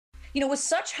With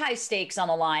such high stakes on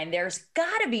the line, there's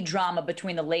got to be drama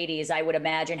between the ladies, I would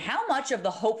imagine. How much of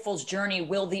the hopefuls' journey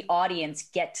will the audience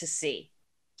get to see?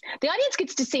 The audience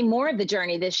gets to see more of the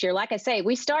journey this year. Like I say,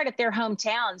 we start at their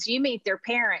hometowns. You meet their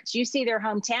parents. You see their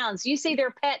hometowns. You see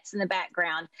their pets in the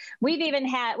background. We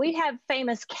have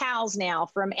famous cows now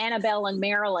from Annabelle in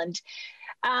Maryland.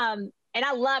 And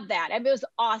I love that. It was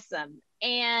awesome.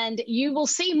 And you will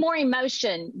see more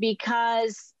emotion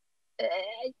because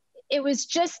it was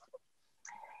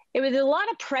a lot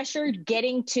of pressure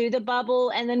getting to the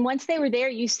bubble. And then once they were there,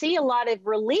 you see a lot of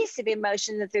release of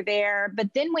emotion that they're there.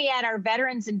 But then we add our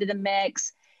veterans into the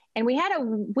mix, and we had a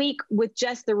week with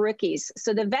just the rookies.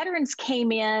 So the veterans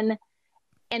came in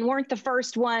and weren't the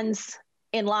first ones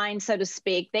in line, so to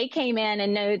speak. They came in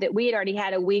and knew that we had already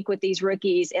had a week with these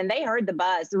rookies, and they heard the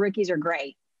buzz. The rookies are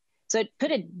great. So it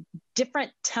put a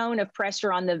different tone of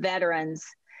pressure on the veterans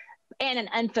and an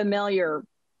unfamiliar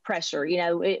pressure.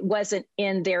 It wasn't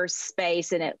in their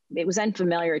space, and it was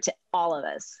unfamiliar to all of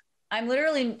us. I'm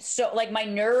literally my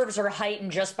nerves are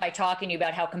heightened just by talking to you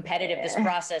about how competitive this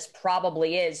process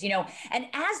probably is, and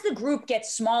as the group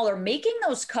gets smaller, making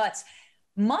those cuts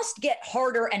must get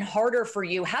harder and harder for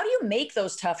you. How do you make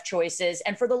those tough choices?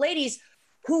 And for the ladies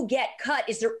who get cut,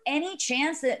 is there any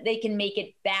chance that they can make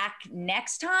it back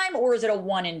next time, or is it a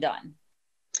one and done?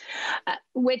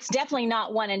 It's definitely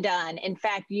not one and done. In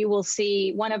fact, you will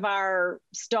see one of our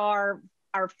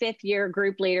fifth year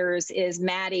group leaders is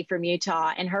Maddie from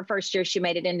Utah. And her first year, she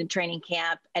made it into training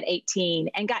camp at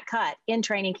 18 and got cut in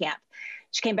training camp.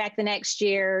 She came back the next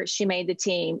year. She made the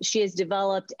team. She has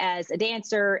developed as a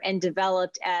dancer and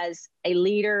developed as a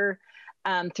leader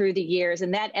through the years.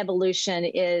 And that evolution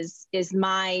is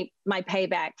my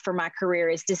payback for my career,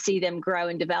 is to see them grow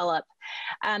and develop.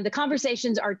 The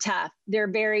conversations are tough.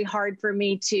 They're very hard for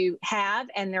me to have,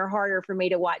 and they're harder for me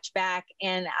to watch back.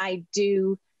 And I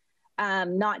do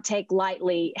not take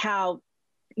lightly how,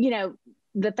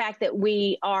 the fact that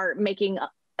we are making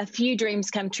a few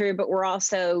dreams come true, but we're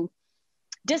also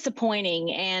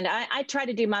disappointing. And I try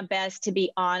to do my best to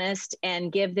be honest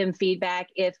and give them feedback.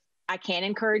 If I can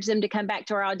encourage them to come back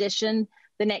to our audition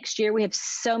the next year. We have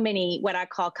so many what I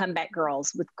call comeback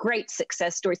girls with great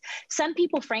success stories. Some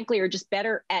people, frankly, are just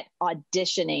better at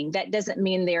auditioning. That doesn't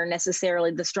mean they're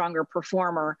necessarily the stronger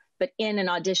performer, but in an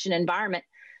audition environment,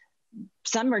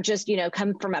 some are just,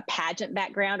 come from a pageant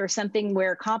background or something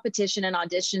where competition and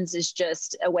auditions is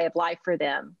just a way of life for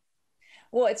them.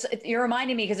 Well, you're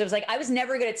reminding me, because it was like I was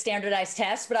never good at standardized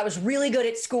tests, but I was really good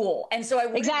at school. And so I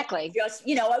wouldn't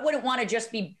I wouldn't want to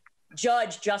just be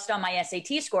judged just on my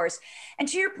SAT scores. And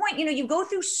to your point, you go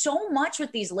through so much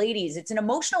with these ladies. It's an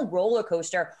emotional roller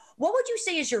coaster. What would you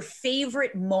say is your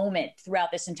favorite moment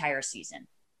throughout this entire season?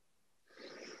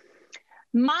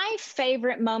 My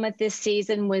favorite moment this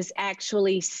season was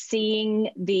actually seeing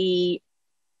the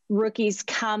rookies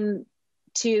come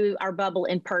to our bubble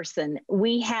in person.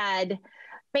 We had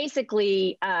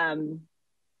basically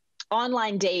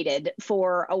online dated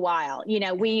for a while. We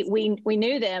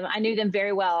knew them. I knew them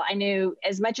very well. I knew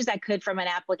as much as I could from an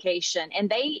application, and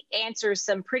they answer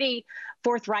some pretty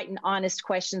forthright and honest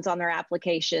questions on their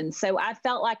application. So I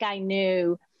felt like I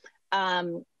knew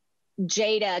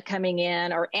Jada coming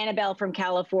in, or Annabelle from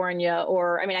California,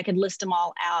 I could list them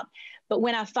all out. But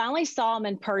when I finally saw them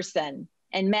in person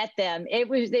and met them, it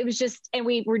was just, and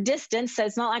we were distant, so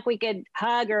it's not like we could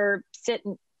hug or sit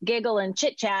and giggle and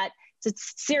chit chat. It's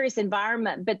a serious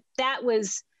environment, but that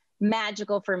was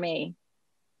magical for me.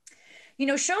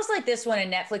 Shows like this one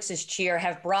and Netflix's Cheer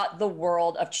have brought the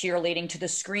world of cheerleading to the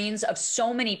screens of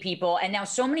so many people. And now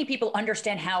so many people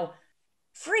understand how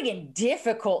friggin'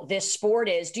 difficult this sport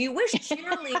is. Do you wish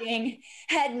cheerleading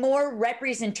had more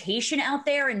representation out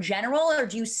there in general, or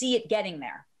do you see it getting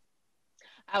there?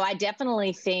 Oh, I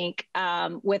definitely think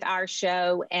with our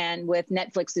show and with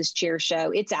Netflix's Cheer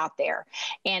show, it's out there.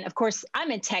 And of course,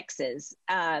 I'm in Texas.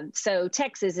 So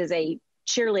Texas is a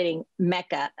cheerleading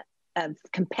mecca of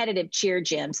competitive cheer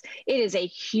gyms. It is a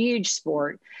huge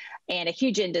sport and a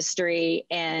huge industry,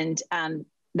 and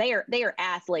they are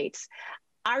athletes.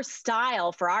 Our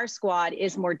style for our squad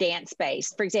is more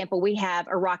dance-based. For example, we have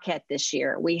a Rockette this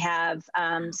year. We have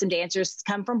some dancers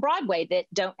come from Broadway that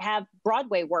don't have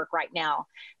Broadway work right now.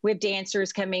 We have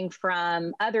dancers coming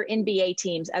from other NBA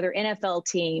teams, other NFL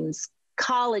teams,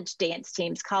 college dance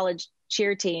teams, college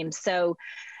cheer teams. So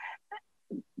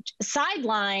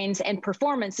sidelines and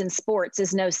performance in sports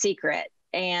is no secret.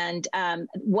 And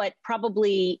what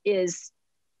probably is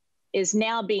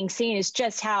now being seen is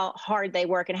just how hard they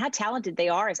work and how talented they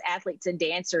are as athletes and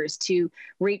dancers to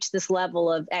reach this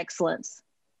level of excellence.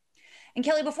 And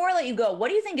Kelli, before I let you go, what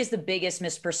do you think is the biggest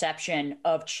misperception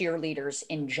of cheerleaders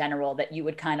in general that you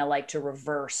would kind of like to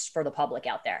reverse for the public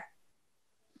out there?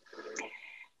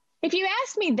 If you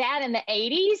asked me that in the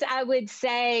 80s, I would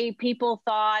say people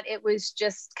thought it was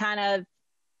just kind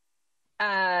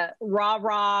of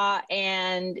rah-rah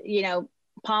and, you know,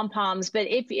 pom-poms. But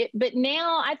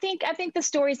now I think the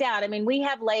story's out. I mean, we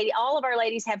have all of our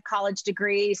ladies have college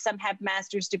degrees. Some have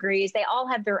master's degrees. They all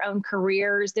have their own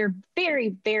careers. They're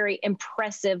very, very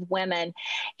impressive women.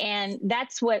 And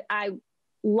that's what I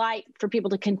like for people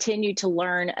to continue to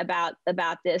learn about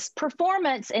this.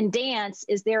 Performance and dance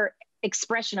is their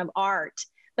expression of art,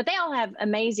 but they all have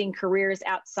amazing careers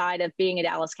outside of being a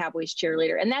Dallas Cowboys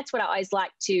cheerleader. And that's what I always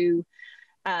like to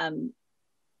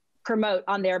promote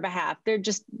on their behalf.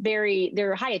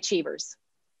 They're high achievers.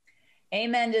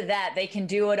 Amen to that. They can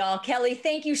do it all. Kelli,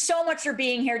 thank you so much for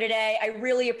being here today. I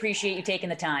really appreciate you taking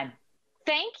the time.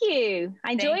 Thank you.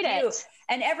 I enjoyed it.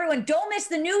 And everyone, don't miss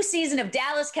the new season of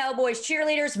Dallas Cowboys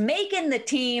Cheerleaders, Making the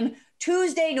Team,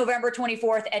 Tuesday, November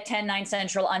 24th at 10, 9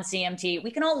 Central on CMT. We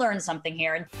can all learn something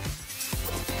here.